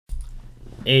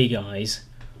Hey guys,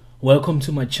 welcome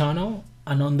to my channel,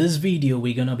 and on this video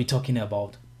we're gonna be talking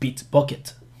about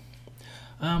Bitbucket.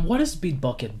 What is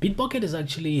Bitbucket? Bitbucket is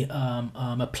actually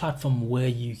a platform where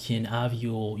you can have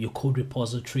your code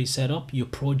repository set up, your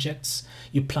projects,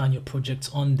 you plan your projects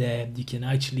on there. You can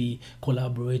actually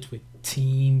collaborate with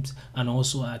teams and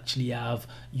also actually have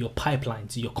your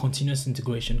pipelines, your continuous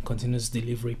integration, continuous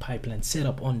delivery pipeline set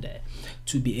up on there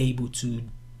to be able to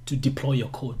deploy your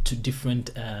code to different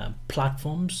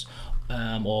platforms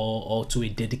or to a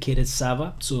dedicated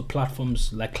server. So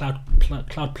platforms like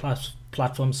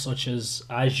platforms such as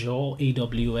Azure,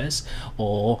 AWS,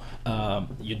 or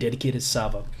your dedicated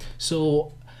server.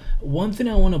 So one thing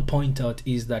I want to point out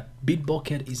is that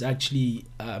Bitbucket is actually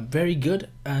very good,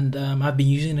 and I've been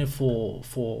using it for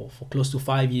close to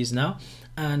 5 years now.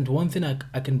 And one thing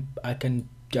I can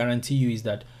guarantee you is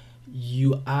that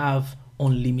you have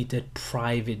unlimited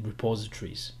private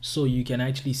repositories, so you can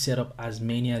actually set up as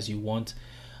many as you want.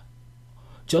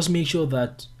 Just make sure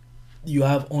that you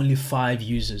have only 5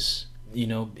 users.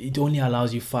 It only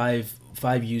allows you five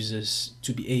users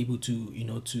to be able to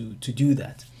to do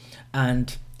that.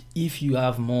 And if you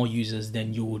have more users,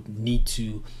 then you would need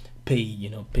to pay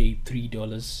pay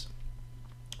 $3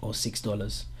 or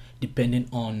 $6, depending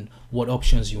on what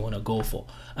options you want to go for.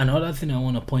 Another thing I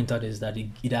want to point out is that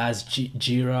it has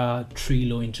Jira,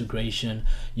 Trello integration.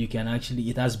 You can actually,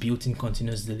 it has built-in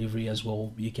continuous delivery as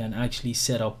well. You can actually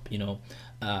set up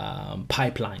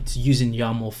pipelines using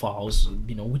YAML files,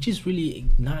 which is really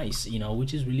nice,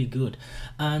 which is really good.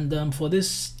 And for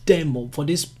this demo, for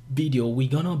this video, we're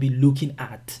gonna be looking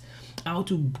at how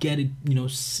to get it,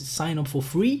 sign up for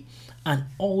free, and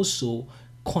also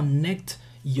connect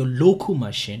your local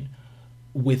machine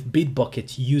with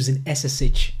Bitbucket using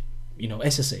SSH.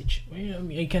 SSH.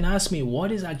 You can ask me,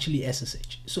 what is actually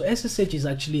SSH? So SSH is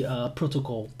actually a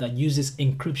protocol that uses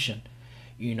encryption,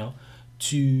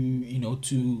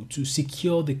 to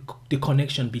secure the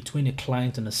connection between a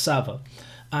client and a server.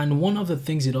 And one of the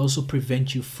things it also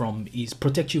protect you from is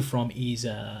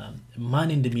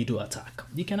man in the middle attack.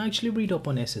 You can actually read up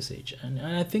on SSH, and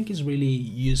I think it's really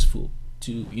useful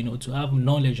to to have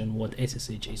knowledge on what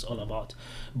SSH is all about.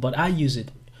 But I use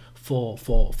it for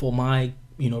my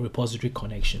repository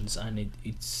connections, and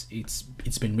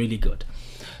it's been really good.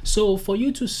 So for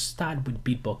you to start with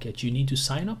Bitbucket, you need to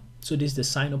sign up. So this is the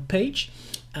sign up page,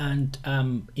 and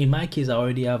in my case I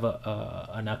already have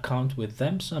an account with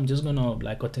them, so I'm just gonna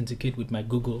authenticate with my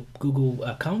Google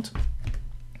account.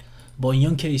 But in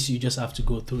your case, you just have to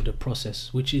go through the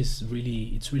process, which is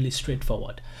really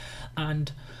straightforward.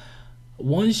 And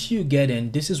once you get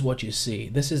in, this is what you see.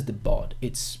 This is the board.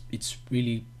 It's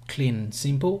really clean and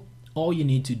simple. All you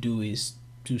need to do is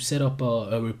to set up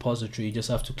a repository. You just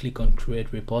have to click on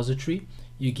create repository.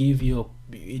 You give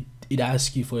it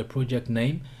asks you for a project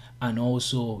name, and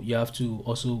also you have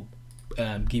to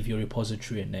give your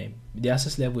repository a name. The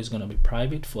access level is going to be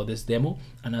private for this demo,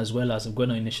 and as well as I'm going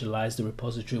to initialize the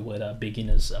repository with a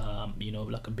beginners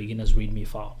like a beginners readme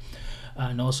file.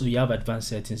 And also you have advanced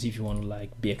settings if you want to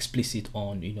be explicit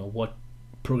on what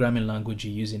programming language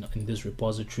you're using in this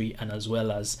repository, and as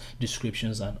well as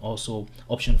descriptions, and also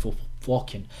option for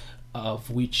forking, of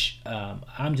which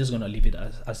I'm just gonna leave it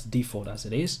as default as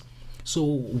it is. So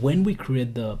when we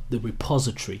create the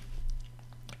repository,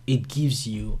 it gives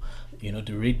you the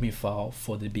readme file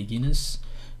for the beginners,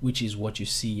 which is what you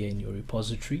see here in your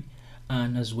repository,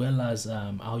 and as well as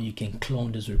how you can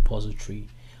clone this repository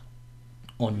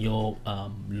on your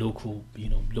local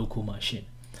machine.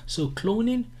 So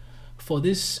cloning, for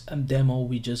this demo,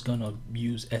 we're just gonna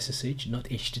use SSH, not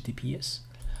HTTPS.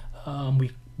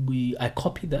 I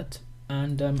copy that,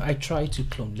 and I try to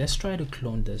clone. Let's try to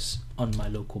clone this on my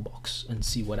local box and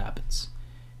see what happens.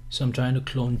 So I'm trying to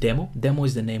clone demo. Demo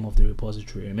is the name of the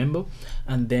repository, remember?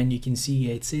 And then you can see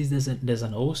here it says there's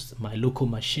an host. My local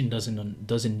machine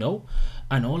doesn't know,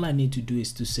 and all I need to do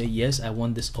is to say yes, I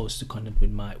want this host to connect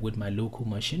with my local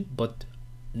machine. But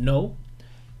no,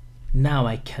 now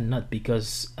I cannot,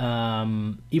 because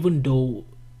even though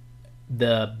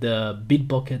the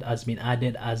Bitbucket has been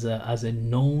added as a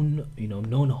known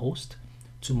known host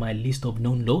to my list of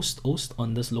known hosts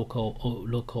on this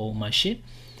local machine,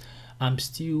 I'm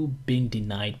still being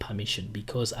denied permission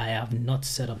because I have not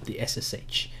set up the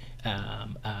SSH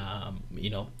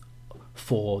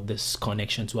for this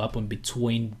connection to happen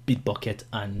between Bitbucket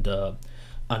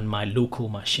and my local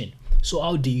machine. So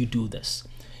how do you do this?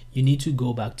 You need to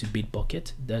go back to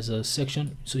Bitbucket. There's a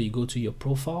section, so you go to your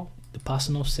profile, the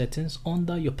personal settings.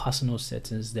 Under your personal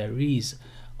settings, there is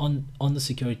on the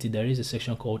security, there is a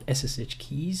section called SSH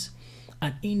keys,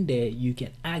 and in there you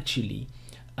can actually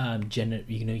generate,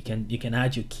 you can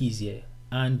add your keys here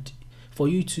And for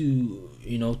you to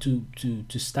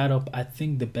to start up, I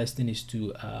think the best thing is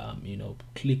to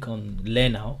click on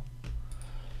learn now.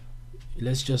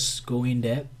 Let's just go in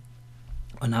there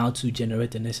on how to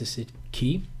generate an SSH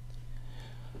key.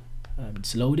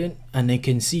 It's loading, and you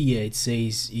can see here it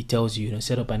tells you,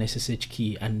 set up an SSH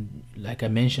key, and like I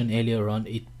mentioned earlier on,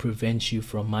 it prevents you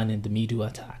from man-in-the-middle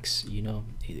attacks.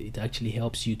 It actually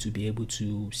helps you to be able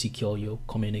to secure your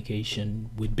communication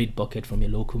with Bitbucket from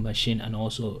your local machine, and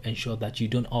also ensure that you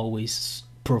don't always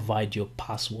provide your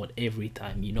password every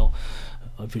time.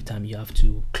 Every time you have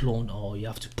to clone or you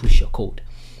have to push your code.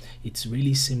 It's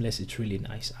really seamless. It's really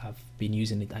nice. I've been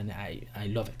using it and I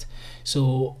love it.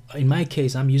 So in my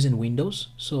case, I'm using Windows,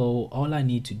 so all I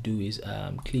need to do is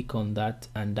click on that,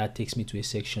 and that takes me to a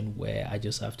section where I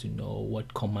just have to know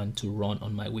what command to run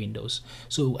on my Windows.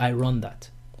 So I run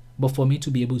that, but for me to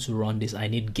be able to run this, I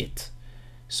need git.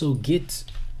 So git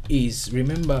is,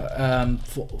 remember,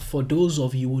 for those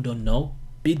of you who don't know,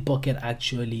 Bitbucket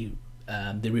actually,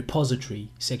 the repository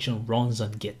section runs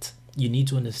on git. You need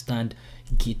to understand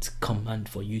git command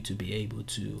for you to be able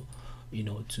to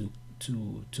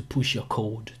to push your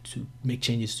code, to make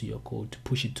changes to your code, to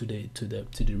push it to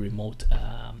the remote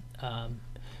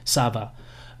server.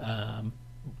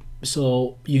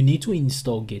 So you need to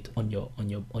install git on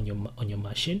your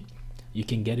machine. You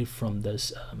can get it from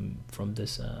this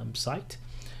site.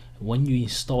 When you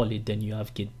install it, then you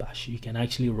have git bash. You can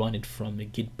actually run it from the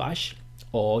git bash,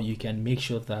 or you can make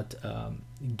sure that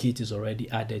git is already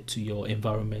added to your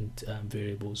environment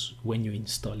variables when you're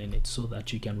installing it, so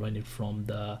that you can run it from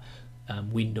the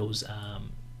Windows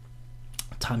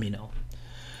terminal.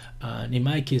 And in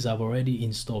my case, I've already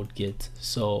installed git,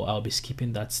 so I'll be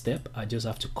skipping that step. I just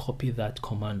have to copy that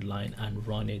command line and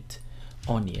run it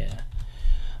on here,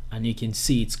 and you can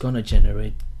see it's gonna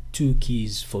generate two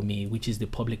keys for me, which is the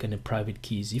public and the private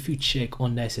keys. If you check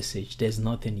under SSH, there's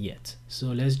nothing yet. So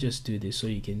let's just do this so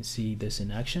you can see this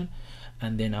in action,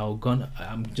 and then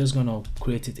I'm just gonna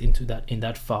create it in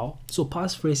that file. So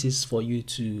passphrase is for you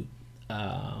to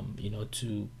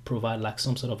to provide like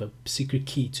some sort of a secret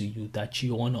key to you that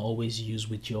you want to always use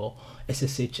with your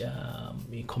SSH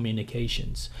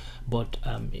communications. But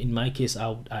in my case,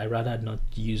 I rather not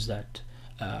use that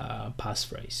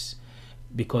passphrase,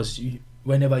 because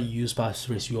whenever you use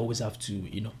passphrase, you always have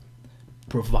to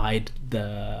provide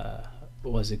the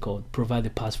provide the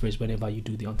passphrase whenever you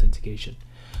do the authentication.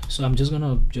 So I'm just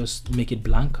gonna make it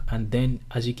blank, and then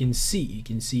as you can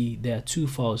see there are two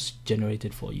files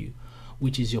generated for you,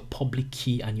 which is your public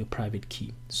key and your private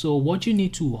key. So what you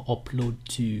need to upload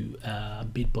to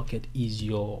Bitbucket is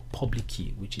your public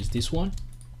key, which is this one.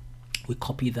 We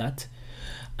copy that,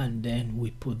 and then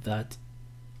we put that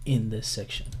in this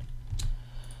section.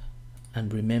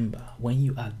 And remember, when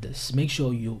you add this, make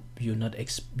sure you're not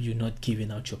giving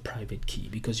out your private key,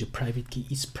 because your private key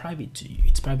is private to you.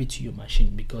 It's private to your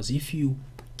machine, because if you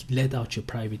let out your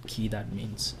private key, that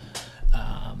means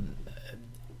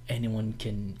anyone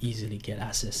can easily get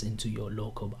access into your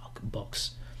local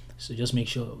box. So just make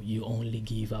sure you only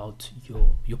give out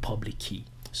your public key.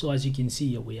 So as you can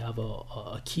see here, we have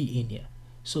a key in here.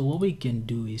 So what we can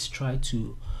do is try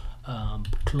to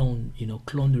clone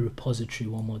the repository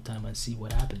one more time and see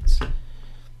what happens.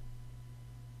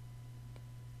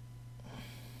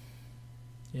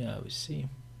 Yeah, we see.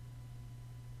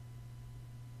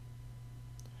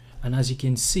 And as you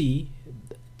can see,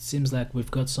 it seems like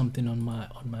we've got something on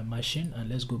my machine. And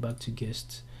let's go back to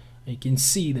guest. You can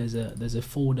see there's a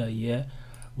folder here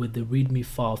with the readme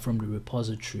file from the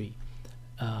repository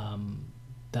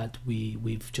that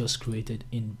we've just created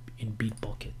in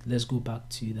Bitbucket. Let's go back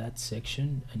to that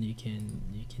section, and you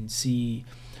can see,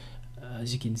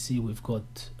 as you can see, we've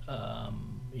got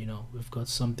we've got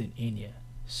something in here.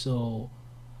 So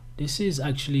this is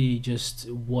actually just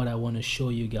what I want to show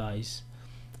you guys.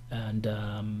 And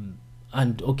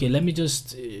okay, let me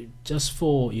just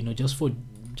for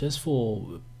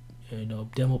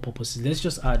demo purposes, let's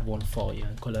just add one file here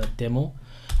and call it demo,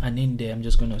 and in there I'm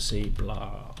just gonna say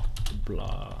blah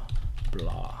blah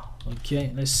blah.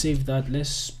 Okay, let's save that.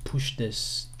 Let's push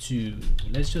this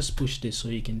so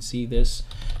you can see this.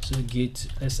 So git,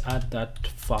 let's add that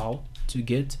file to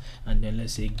git, and then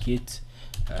let's say git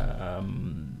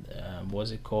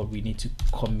what's it called, we need to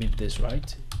commit this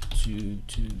right to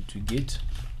git,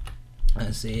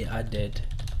 and say added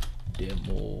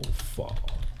demo file.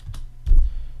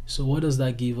 So what does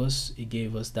that give us? It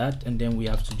gave us that, and then we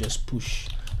have to just push.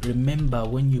 Remember,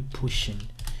 when you're pushing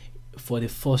for the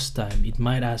first time, it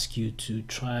might ask you to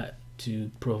try to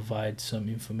provide some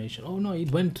information. Oh no,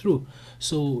 it went through.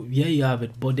 So here you have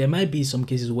it. But there might be some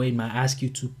cases where it might ask you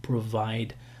to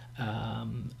provide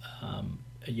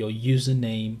your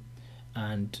username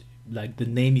and like the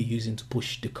name you're using to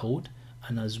push the code,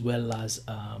 and as well as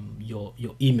your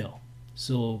email.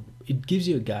 So it gives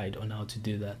you a guide on how to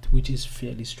do that, which is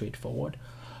fairly straightforward.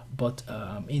 But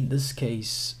in this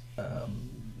case,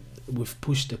 we've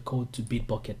pushed the code to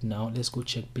Bitbucket. Now let's go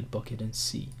check Bitbucket and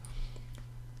see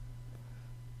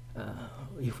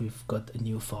if we've got a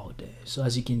new file there. So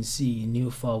as you can see, new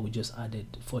file we just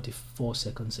added 44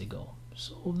 seconds ago.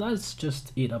 So that's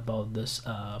just it about this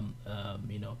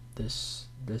you know, this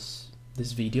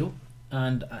video,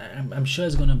 and I'm sure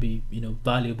it's gonna be, you know,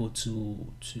 valuable to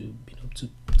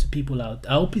people out.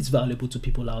 I hope it's valuable to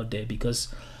people out there, because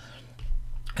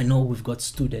I know we've got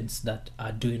students that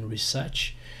are doing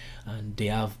research, and they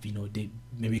have, you know, they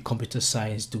maybe computer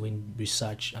science doing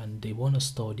research, and they want to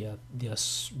store their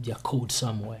code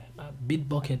somewhere.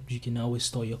 Bitbucket, you can always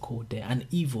store your code there, and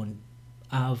even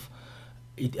have,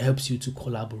 it helps you to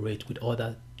collaborate with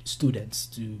other students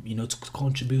to, you know, to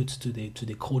contribute to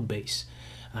the code base.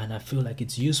 And I feel like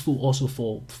it's useful also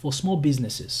for small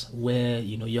businesses, where,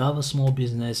 you know, you have a small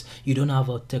business, you don't have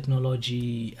a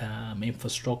technology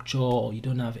infrastructure, or you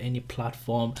don't have any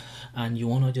platform, and you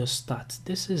want to just start.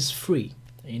 This is free.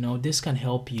 You know, this can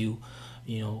help you,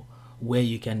 you know, where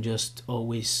you can just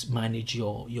always manage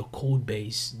your code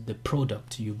base, the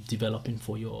product you're developing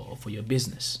for your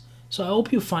business. So I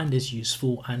hope you find this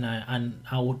useful,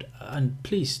 and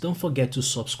please don't forget to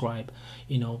subscribe,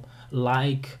 you know,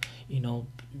 like, you know,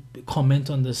 comment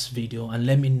on this video and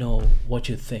let me know what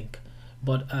you think.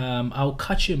 But I'll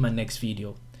catch you in my next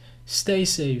video. Stay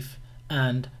safe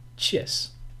and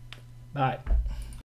cheers. Bye.